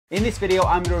In this video,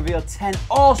 I'm going to reveal 10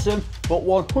 awesome but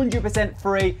 100%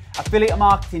 free affiliate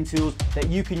marketing tools that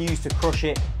you can use to crush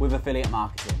it with affiliate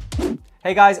marketing.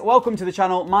 Hey guys, welcome to the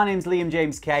channel. My name's Liam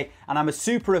James Kay and I'm a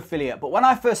super affiliate. But when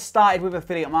I first started with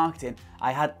affiliate marketing,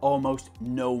 I had almost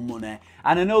no money.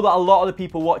 And I know that a lot of the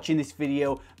people watching this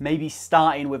video may be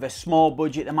starting with a small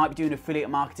budget. They might be doing affiliate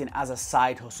marketing as a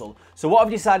side hustle. So what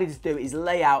I've decided to do is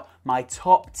lay out my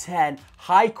top 10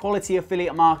 high quality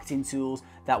affiliate marketing tools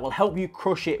that will help you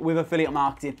crush it with affiliate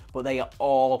marketing, but they are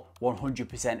all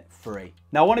 100% free.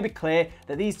 Now I want to be clear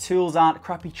that these tools aren't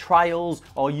crappy trials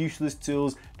or useless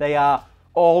tools. They are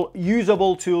all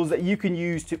usable tools that you can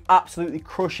use to absolutely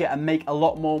crush it and make a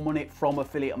lot more money from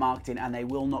affiliate marketing, and they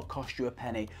will not cost you a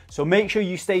penny. So make sure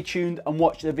you stay tuned and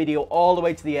watch the video all the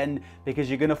way to the end, because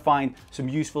you're going to find some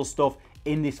useful stuff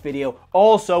in this video.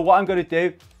 Also, what I'm going to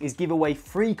do is give away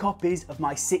free copies of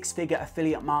my 6-figure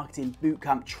affiliate marketing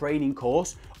bootcamp training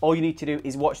course. All you need to do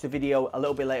is watch the video a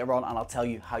little bit later on and I'll tell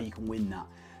you how you can win that.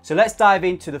 So let's dive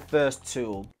into the first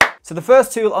tool. So the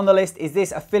first tool on the list is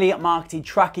this affiliate marketing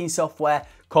tracking software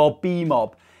called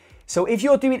Bemob. So if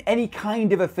you're doing any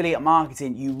kind of affiliate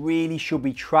marketing, you really should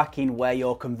be tracking where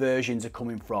your conversions are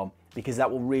coming from, because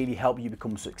that will really help you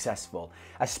become successful.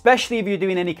 Especially if you're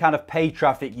doing any kind of paid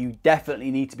traffic, you definitely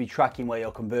need to be tracking where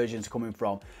your conversions are coming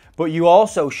from. But you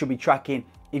also should be tracking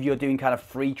if you're doing kind of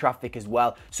free traffic as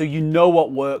well, so you know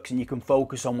what works and you can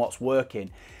focus on what's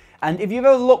working. And if you've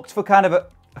ever looked for kind of a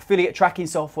affiliate tracking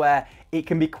software, it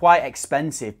can be quite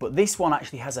expensive, but this one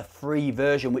actually has a free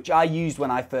version, which I used when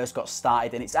I first got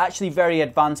started, and it's actually a very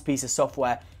advanced piece of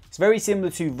software. It's very similar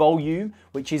to Volume,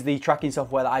 which is the tracking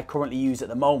software that I currently use at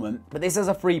the moment, but this has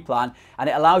a free plan and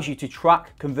it allows you to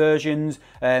track conversions,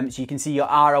 so you can see your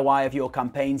ROI of your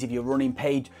campaigns if you're running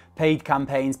paid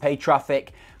campaigns, paid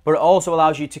traffic, but it also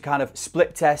allows you to kind of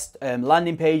split test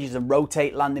landing pages and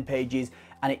rotate landing pages,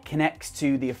 and it connects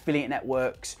to the affiliate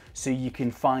networks so you can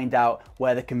find out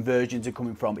where the conversions are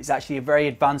coming from. It's actually a very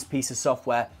advanced piece of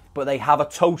software, but they have a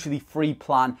totally free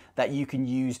plan that you can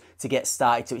use to get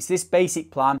started. So it's this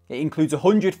basic plan. It includes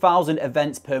 100,000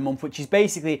 events per month, which is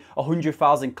basically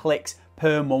 100,000 clicks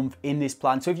per month in this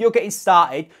plan. So if you're getting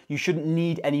started, you shouldn't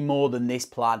need any more than this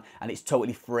plan, and it's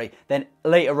totally free. Then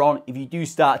later on, if you do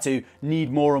start to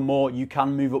need more and more, you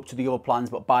can move up to the other plans,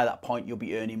 but by that point, you'll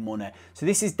be earning money. So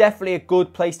this is definitely a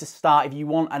good place to start if you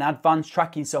want an advanced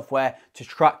tracking software to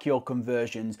track your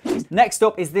conversions. Next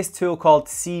up is this tool called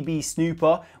CB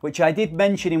Snooper, which I did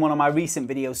mention in one of my recent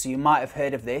videos, so you might have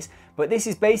heard of this. But this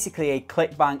is basically a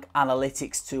ClickBank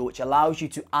analytics tool, which allows you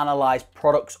to analyze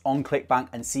products on ClickBank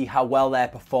and see how well they're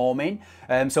performing.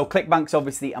 So ClickBank's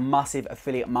obviously a massive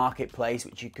affiliate marketplace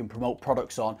which you can promote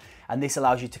products on, and this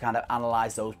allows you to kind of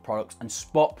analyze those products and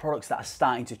spot products that are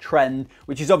starting to trend,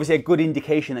 which is obviously a good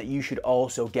indication that you should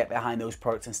also get behind those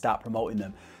products and start promoting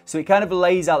them. So it kind of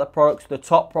lays out the products, the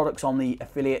top products on the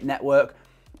affiliate network,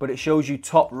 but it shows you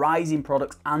top rising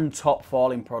products and top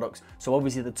falling products. So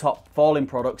obviously the top falling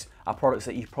products are products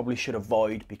that you probably should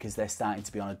avoid because they're starting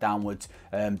to be on a downward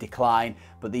decline.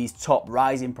 But these top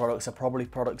rising products are probably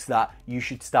products that you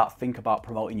should start think about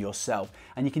promoting yourself.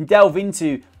 And you can delve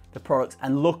into the products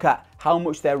and look at how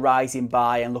much they're rising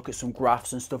by and look at some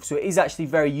graphs and stuff. So it is actually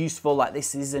very useful. Like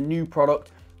this is a new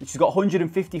product which has got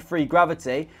 150 free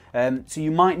gravity, so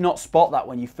you might not spot that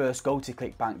when you first go to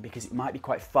ClickBank because it might be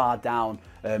quite far down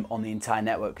on the entire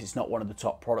network because it's not one of the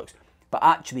top products. But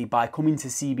actually, by coming to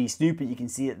CB Snooper, you can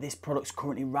see that this product's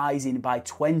currently rising by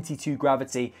 22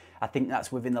 gravity. I think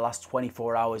that's within the last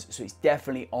 24 hours. So it's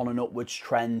definitely on an upwards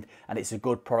trend and it's a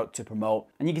good product to promote.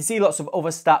 And you can see lots of other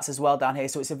stats as well down here.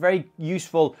 So it's a very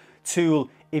useful tool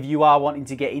if you are wanting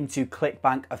to get into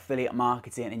ClickBank affiliate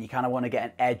marketing and you kind of want to get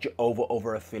an edge over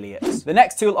other affiliates. The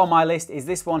next tool on my list is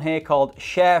this one here called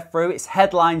Sharethrough. It's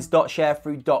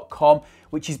headlines.sharethrough.com,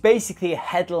 which is basically a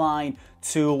headline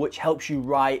tool which helps you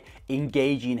write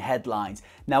engaging headlines.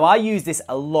 Now I use this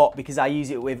a lot because I use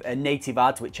it with native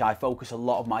ads, which I focus a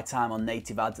lot of my time on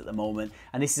native ads at the moment,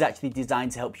 and this is actually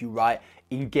designed to help you write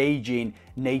engaging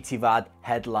native ad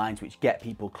headlines which get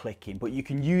people clicking. But you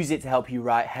can use it to help you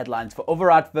write headlines for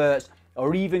other adverts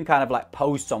or even kind of like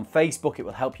posts on Facebook. It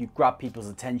will help you grab people's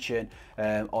attention,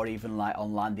 or even like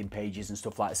on landing pages and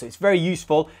stuff like that. So it's very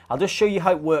useful. I'll just show you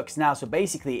how it works now. So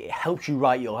basically it helps you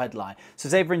write your headline. So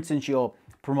say for instance you're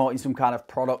promoting some kind of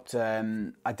product,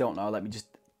 I don't know,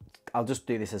 I'll just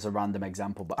do this as a random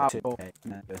example. But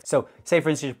so say for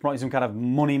instance you're promoting some kind of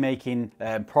money making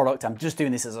product. I'm just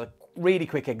doing this as a really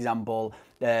quick example.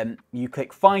 You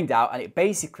click find out and it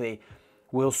basically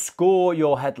will score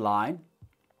your headline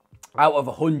out of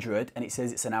 100, and it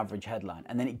says it's an average headline.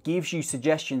 And then it gives you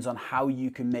suggestions on how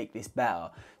you can make this better.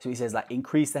 So it says like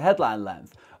increase the headline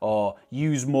length or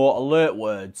use more alert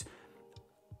words,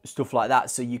 stuff like that.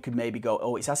 So you could maybe go,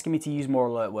 oh, it's asking me to use more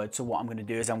alert words. So what I'm going to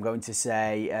do is I'm going to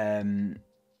say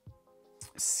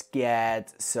scared.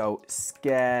 So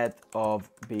scared of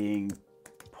being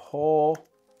poor.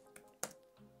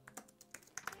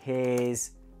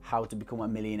 Here's how to become a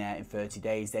millionaire in 30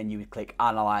 days. Then you would click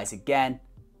analyze again,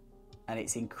 and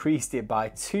it's increased it by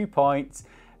 2 points.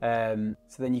 So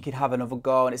then you could have another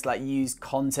go, and it's like use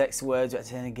context words,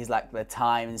 which I think is like the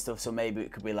time and stuff. So maybe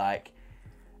it could be like,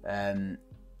 let's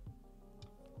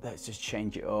just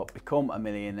change it up. Become a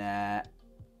millionaire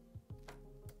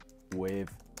with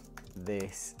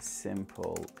this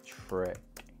simple trick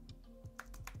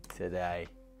today.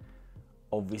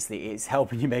 Obviously, it's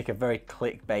helping you make a very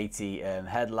clickbaity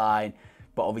headline.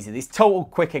 But obviously, this total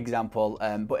quick example,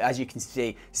 but as you can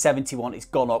see, 71, it's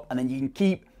gone up. And then you can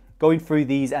keep going through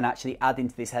these and actually adding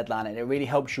to this headline. And it really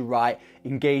helps you write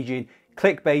engaging,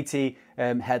 clickbaity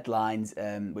headlines,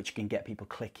 which can get people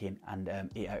clicking. And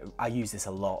I use this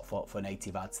a lot for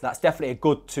native ads. So that's definitely a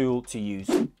good tool to use.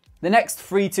 The next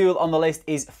free tool on the list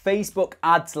is Facebook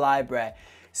Ads Library.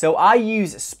 So I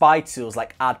use spy tools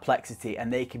like Adplexity,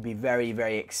 and they can be very,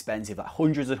 very expensive, like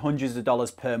hundreds and hundreds of dollars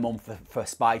per month for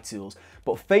spy tools.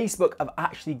 But Facebook have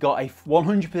actually got a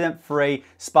 100% free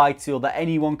spy tool that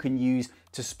anyone can use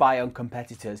to spy on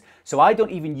competitors. So I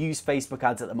don't even use Facebook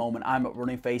ads at the moment. I'm not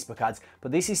running Facebook ads,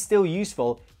 but this is still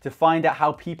useful to find out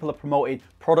how people are promoting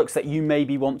products that you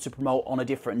maybe want to promote on a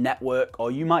different network,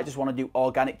 or you might just want to do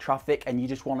organic traffic and you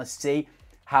just want to see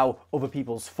how other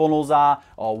people's funnels are,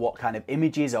 or what kind of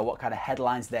images or what kind of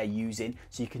headlines they're using,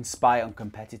 so you can spy on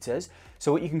competitors.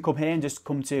 So what you can come here and just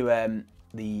come to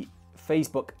the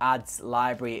Facebook Ads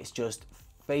Library. It's just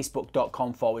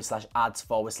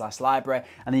facebook.com/ads/library,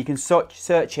 and then you can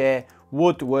search here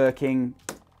woodworking.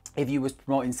 If you was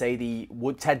promoting, say, the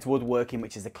Ted's Woodworking,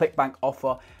 which is the ClickBank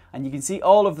offer, and you can see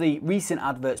all of the recent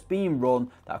adverts being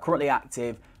run that are currently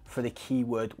active for the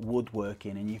keyword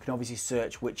woodworking. And you can obviously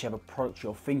search whichever product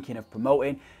you're thinking of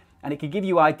promoting, and it can give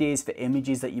you ideas for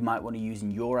images that you might want to use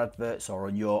in your adverts or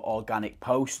on your organic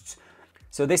posts.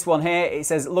 So this one here, it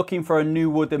says, looking for a new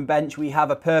wooden bench? We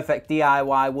have a perfect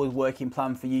DIY woodworking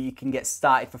plan for you. You can get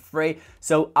started for free.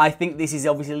 So I think this is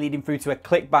obviously leading through to a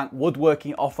ClickBank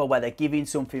woodworking offer where they're giving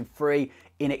something free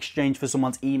in exchange for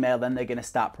someone's email. Then they're going to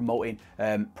start promoting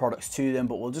products to them.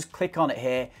 But we'll just click on it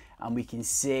here and we can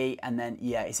see, and then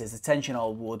yeah, it says, attention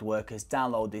all woodworkers,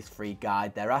 download this free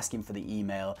guide. They're asking for the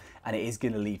email, and it is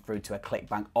going to lead through to a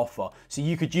ClickBank offer. So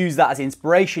you could use that as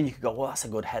inspiration. You could go, well, that's a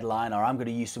good headline, or I'm going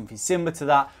to use something similar to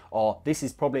that, or this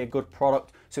is probably a good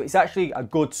product. So it's actually a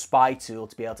good spy tool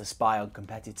to be able to spy on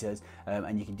competitors,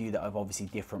 and you can do that with obviously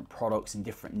different products and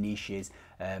different niches,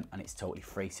 and it's totally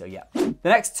free. So yeah. The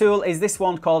next tool is this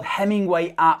one called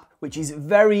Hemingway app, which is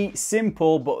very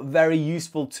simple but very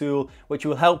useful tool, which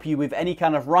will help you with any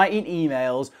kind of writing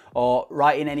emails or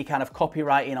writing any kind of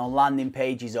copywriting on landing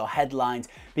pages or headlines.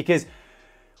 Because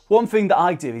one thing that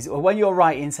I do is when you're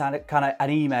writing kind of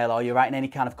an email or you're writing any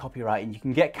kind of copywriting, you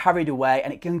can get carried away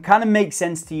and it can kind of make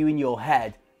sense to you in your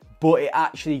head, but it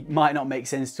actually might not make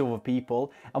sense to other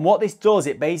people. And what this does,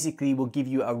 it basically will give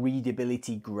you a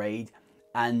readability grade.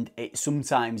 And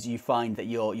sometimes you find that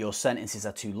your sentences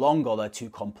are too long or they're too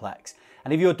complex.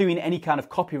 And if you're doing any kind of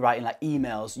copywriting like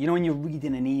emails, you know, when you're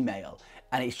reading an email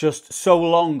and it's just so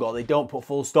long or they don't put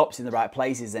full stops in the right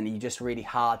places and you're just really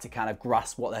hard to kind of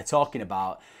grasp what they're talking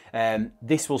about,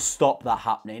 this will stop that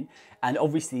happening. And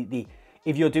obviously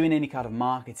if you're doing any kind of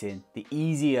marketing, the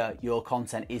easier your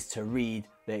content is to read,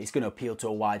 it's going to appeal to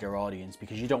a wider audience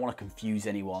because you don't want to confuse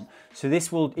anyone. So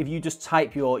this will, if you just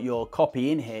type your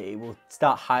copy in here, it will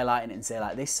start highlighting it and say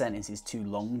like, this sentence is too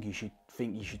long. You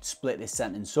should split this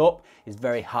sentence up. It's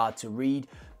very hard to read.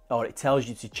 Or it tells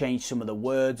you to change some of the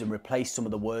words and replace some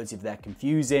of the words if they're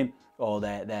confusing or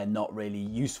they're not really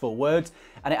useful words.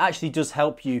 And it actually does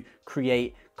help you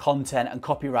create content and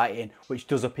copywriting which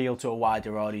does appeal to a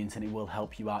wider audience, and it will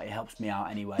help you out. It helps me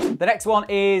out anyway. The next one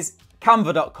is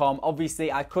Canva.com.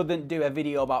 Obviously, I couldn't do a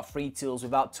video about free tools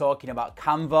without talking about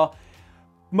Canva.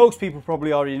 Most people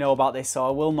probably already know about this, so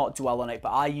I will not dwell on it, but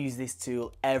I use this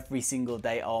tool every single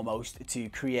day almost to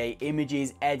create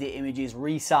images, edit images,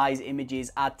 resize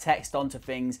images, add text onto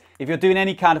things. If you're doing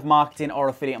any kind of marketing or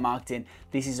affiliate marketing,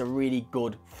 this is a really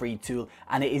good free tool,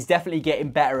 and it is definitely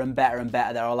getting better and better and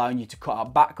better. They're allowing you to cut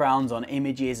out backgrounds on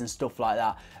images and stuff like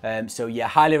that. So yeah,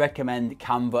 highly recommend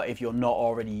Canva if you're not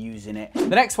already using it. The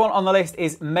next one on the list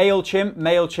is MailChimp,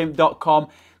 MailChimp.com.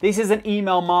 This is an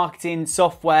email marketing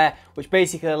software which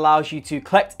basically allows you to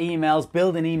collect emails,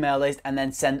 build an email list, and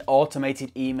then send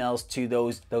automated emails to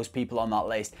those people on that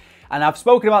list. And I've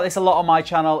spoken about this a lot on my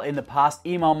channel in the past.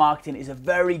 Email marketing is a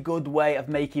very good way of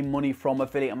making money from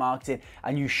affiliate marketing,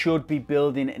 and you should be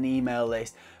building an email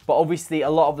list. But obviously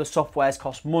a lot of the softwares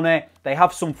cost money. They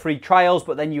have some free trials,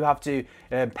 but then you have to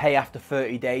pay after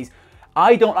 30 days.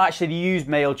 I don't actually use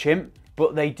MailChimp,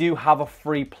 but they do have a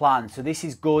free plan. So this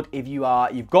is good if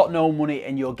you've got no money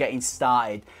and you're getting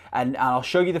started. And I'll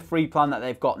show you the free plan that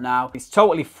they've got now. It's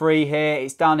totally free here.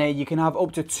 It's down here. You can have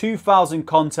up to 2,000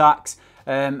 contacts.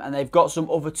 And they've got some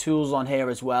other tools on here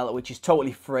as well, which is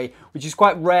totally free, which is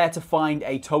quite rare to find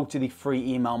a totally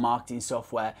free email marketing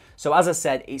software. So as I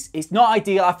said, it's not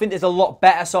ideal. I think there's a lot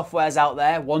better softwares out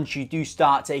there once you do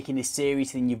start taking this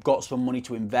serious and you've got some money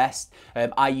to invest.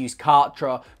 I use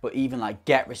Kartra, but even like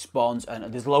GetResponse,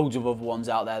 and there's loads of other ones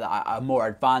out there that are more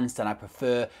advanced and I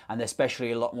prefer, and they're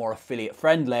especially a lot more affiliate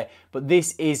friendly. But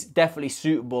this is definitely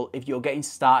suitable if you're getting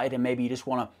started and maybe you just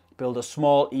want to build a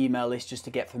small email list just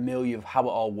to get familiar with how it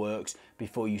all works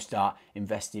before you start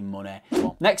investing money.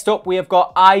 Next up, we have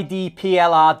got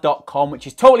idplr.com, which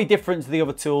is totally different to the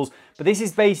other tools, but this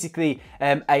is basically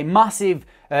a massive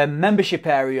membership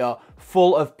area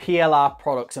full of PLR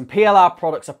products. And PLR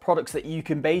products are products that you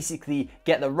can basically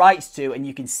get the rights to, and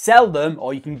you can sell them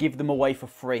or you can give them away for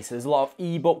free. So there's a lot of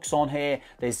ebooks on here,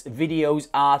 there's videos,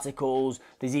 articles,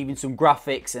 there's even some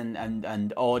graphics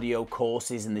and audio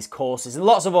courses, and there's courses and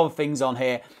lots of other things on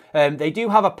here. They do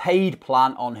have a paid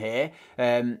plan on here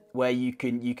where you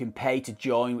can pay to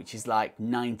join, which is like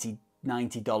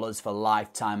 $90 for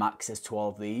lifetime access to all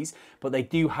of these, but they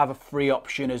do have a free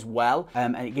option as well,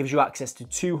 and it gives you access to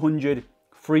 200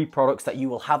 free products that you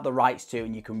will have the rights to,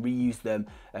 and you can reuse them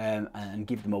and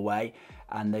give them away.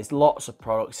 And there's lots of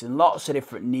products and lots of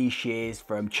different niches,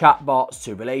 from chatbots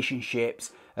to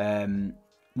relationships,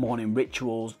 morning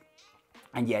rituals,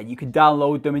 and yeah, you can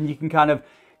download them and you can kind of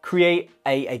create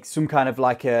some kind of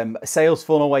like a sales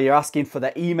funnel where you're asking for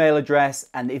their email address,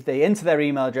 and if they enter their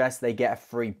email address, they get a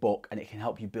free book, and it can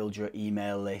help you build your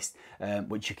email list,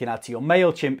 which you can add to your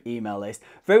MailChimp email list.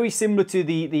 Very similar to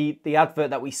the advert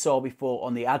that we saw before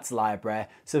on the ads library.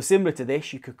 So similar to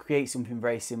this, you could create something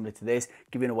very similar to this,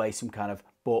 giving away some kind of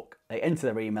book. They enter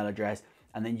their email address,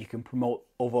 and then you can promote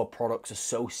other products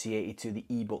associated to the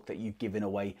ebook that you've given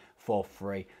away for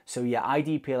free. So yeah,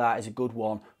 IDPLR is a good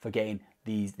one for getting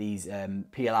these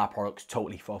PLR products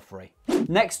totally for free.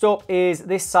 Next up is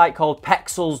this site called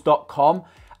Pexels.com.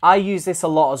 I use this a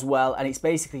lot as well, and it's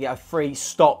basically a free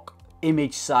stock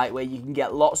image site where you can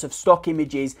get lots of stock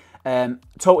images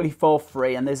totally for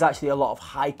free, and there's actually a lot of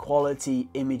high quality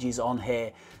images on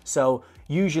here. So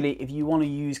usually if you want to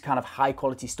use kind of high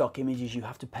quality stock images, you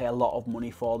have to pay a lot of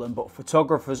money for them, but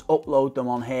photographers upload them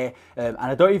on here, and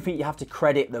I don't even think you have to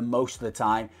credit them most of the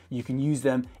time. You can use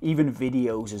them, even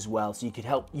videos as well. So you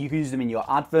can use them in your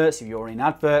adverts if you're in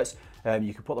adverts.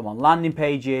 You can put them on landing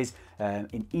pages,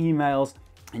 in emails,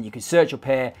 and you can search up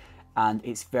here, and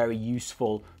it's very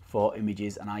useful for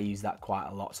images, and I use that quite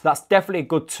a lot. So that's definitely a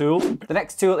good tool. The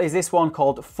next tool is this one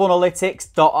called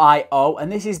Funnelytics.io, and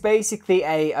this is basically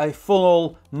a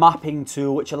funnel mapping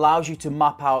tool which allows you to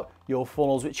map out your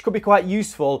funnels, which could be quite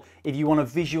useful if you want to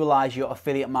visualize your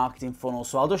affiliate marketing funnel.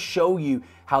 So I'll just show you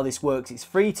how this works. It's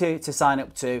free to sign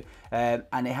up to, and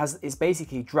it's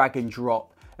basically drag and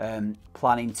drop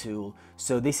planning tool.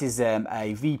 So this is a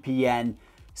VPN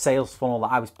sales funnel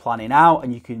that I was planning out,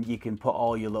 and you can put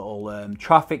all your little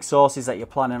traffic sources that you're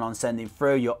planning on sending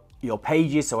through your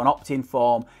pages, so an opt-in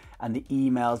form and the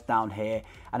emails down here,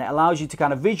 and it allows you to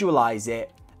kind of visualize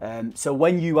it, so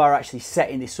when you are actually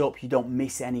setting this up, you don't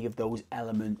miss any of those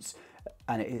elements,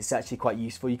 and it's actually quite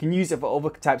useful. You can use it for other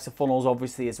types of funnels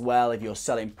obviously as well, if you're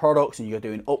selling products and you're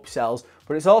doing upsells,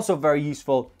 but it's also very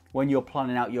useful when you're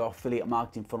planning out your affiliate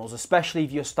marketing funnels, especially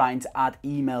if you're starting to add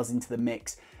emails into the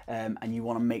mix, and you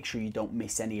want to make sure you don't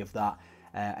miss any of that.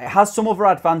 It has some other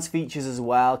advanced features as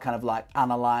well, kind of like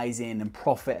analyzing and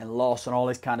profit and loss and all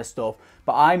this kind of stuff,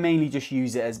 but I mainly just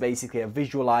use it as basically a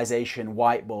visualization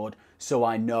whiteboard, so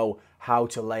I know how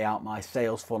to lay out my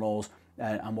sales funnels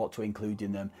and what to include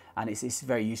in them, and it's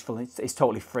very useful. It's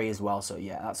totally free as well, so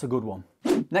yeah, that's a good one.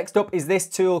 Next up is this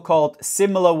tool called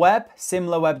SimilarWeb,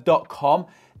 similarweb.com.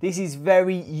 This is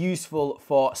very useful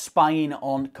for spying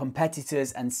on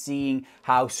competitors and seeing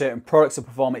how certain products are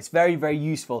performing. It's very, very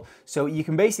useful. So you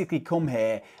can basically come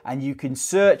here and you can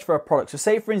search for a product. So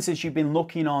say for instance, you've been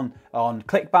looking on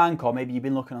ClickBank, or maybe you've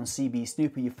been looking on CB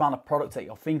Snooper, you found a product that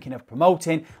you're thinking of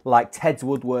promoting, like Ted's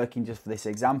Woodworking, just for this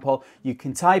example. You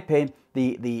can type in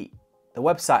the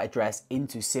website address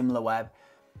into SimilarWeb.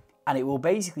 and it will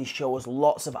basically show us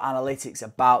lots of analytics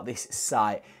about this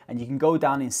site. And you can go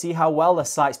down and see how well the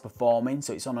site's performing.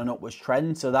 So it's on an upwards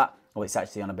trend. So that, well, it's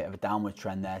actually on a bit of a downward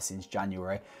trend there since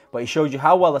January. But it shows you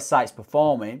how well the site's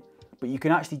performing. But you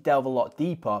can actually delve a lot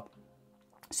deeper.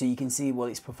 So you can see, well,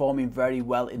 it's performing very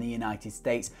well in the United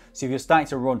States. So if you're starting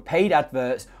to run paid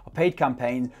adverts or paid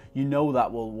campaigns, you know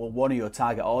that, well, one of your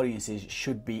target audiences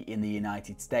should be in the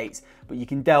United States. But you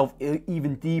can delve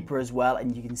even deeper as well,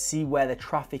 and you can see where the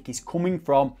traffic is coming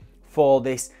from for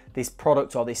this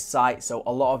product or this site. So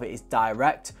a lot of it is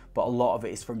direct, but a lot of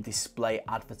it is from display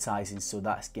advertising. So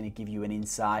that's going to give you an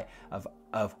insight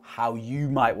of how you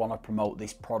might want to promote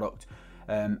this product.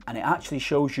 And it actually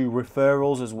shows you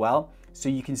referrals as well. So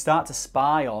you can start to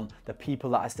spy on the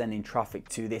people that are sending traffic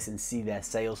to this and see their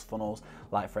sales funnels.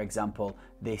 Like, for example,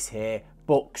 this here,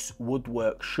 Bucks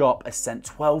Woodwork Shop has sent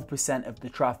 12% of the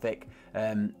traffic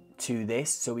to this.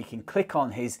 So we can click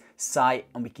on his site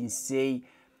and we can see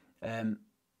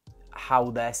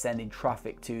how they're sending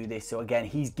traffic to this. So again,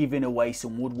 he's giving away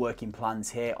some woodworking plans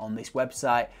here on this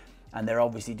website, and they're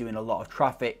obviously doing a lot of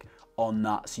traffic on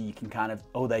that. So you can kind of,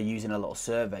 oh, they're using a little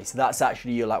survey. So that's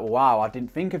actually, you're like, well, wow, I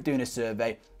didn't think of doing a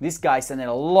survey. This guy's sending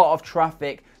a lot of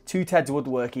traffic to Ted's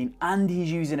Woodworking and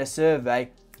he's using a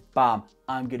survey. Bam,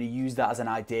 I'm going to use that as an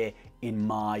idea in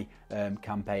my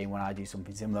campaign when I do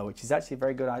something similar, which is actually a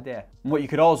very good idea. And what you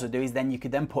could also do is then you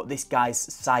could then put this guy's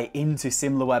site into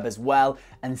SimilarWeb as well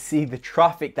and see the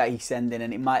traffic that he's sending,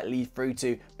 and it might lead through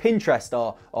to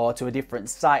Pinterest or to a different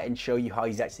site and show you how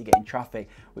he's actually getting traffic,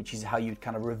 which is how you'd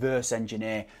kind of reverse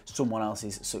engineer someone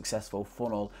else's successful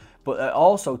funnel. But it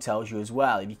also tells you as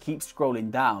well, if you keep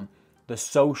scrolling down, the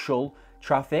social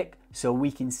traffic. So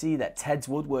we can see that Ted's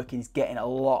Woodworking is getting a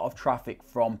lot of traffic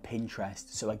from Pinterest.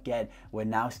 So again, we're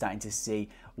now starting to see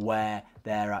where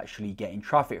they're actually getting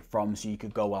traffic from. So you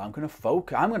could go, well, I'm going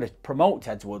to promote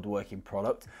Ted's Woodworking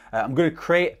product. I'm going to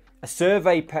create a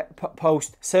survey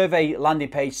survey landing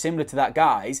page similar to that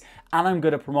guy's, and I'm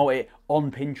going to promote it on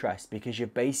Pinterest, because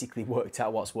you've basically worked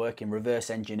out what's working, reverse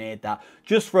engineered that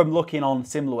just from looking on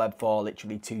SimilarWeb for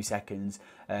literally 2 seconds.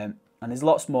 And there's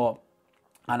lots more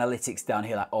analytics down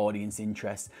here, like audience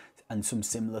interest and some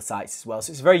similar sites as well.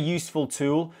 So it's a very useful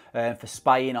tool for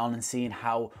spying on and seeing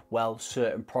how well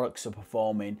certain products are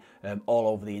performing all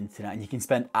over the internet. And you can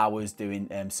spend hours doing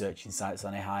searching sites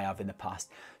on it. I have in the past.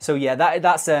 So yeah,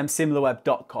 that's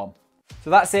SimilarWeb.com. So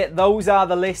that's it. Those are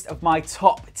the list of my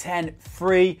top 10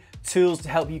 free tools to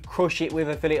help you crush it with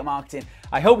affiliate marketing.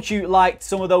 I hope you liked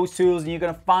some of those tools and you're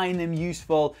going to find them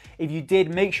useful. If you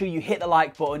did, make sure you hit the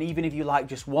like button. Even if you like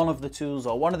just one of the tools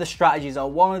or one of the strategies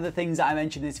or one of the things that I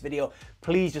mentioned in this video,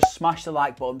 please just smash the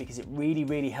like button, because it really,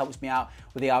 really helps me out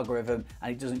with the algorithm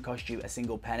and it doesn't cost you a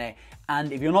single penny.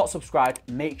 And if you're not subscribed,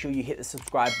 make sure you hit the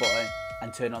subscribe button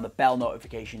and turn on the bell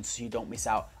notifications so you don't miss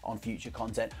out on future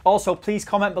content. Also, please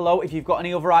comment below if you've got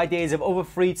any other ideas of other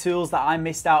free tools that I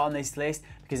missed out on this list,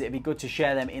 because it'd be good to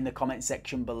share them in the comment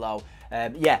section below.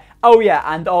 Oh yeah,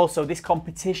 and also this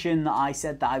competition that I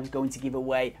said that I was going to give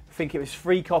away, I think it was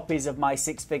 3 copies of my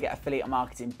 6-figure affiliate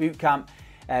marketing bootcamp.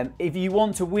 If you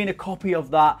want to win a copy of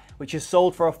that, which is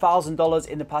sold for $1,000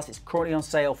 in the past, it's currently on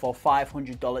sale for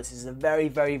 $500. This is a very,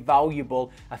 very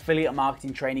valuable affiliate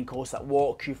marketing training course that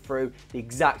walks you through the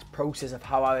exact process of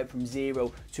how I went from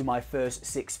 0 to my first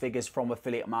 6 figures from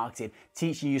affiliate marketing,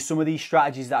 teaching you some of these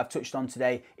strategies that I've touched on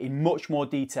today in much more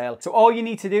detail. So all you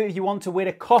need to do if you want to win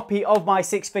a copy of my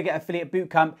 6-figure affiliate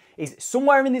bootcamp is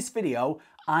somewhere in this video,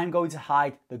 I'm going to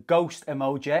hide the ghost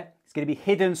emoji. It's going to be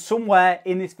hidden somewhere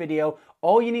in this video.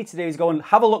 All you need to do is go and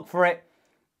have a look for it,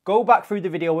 go back through the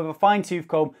video with a fine-tooth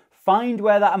comb, find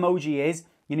where that emoji is.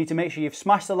 You need to make sure you've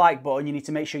smashed the like button. You need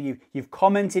to make sure you've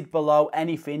commented below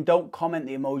anything. Don't comment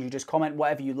the emoji, just comment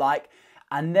whatever you like.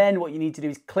 And then what you need to do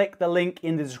is click the link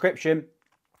in the description,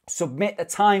 submit the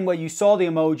time where you saw the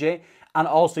emoji, and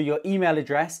also your email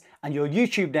address and your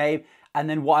YouTube name. And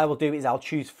then what I will do is I'll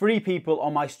choose 3 people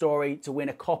on my story to win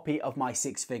a copy of my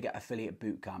 6-figure affiliate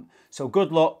bootcamp. So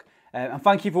good luck. And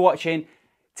thank you for watching.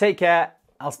 Take care.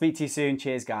 I'll speak to you soon.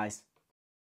 Cheers, guys.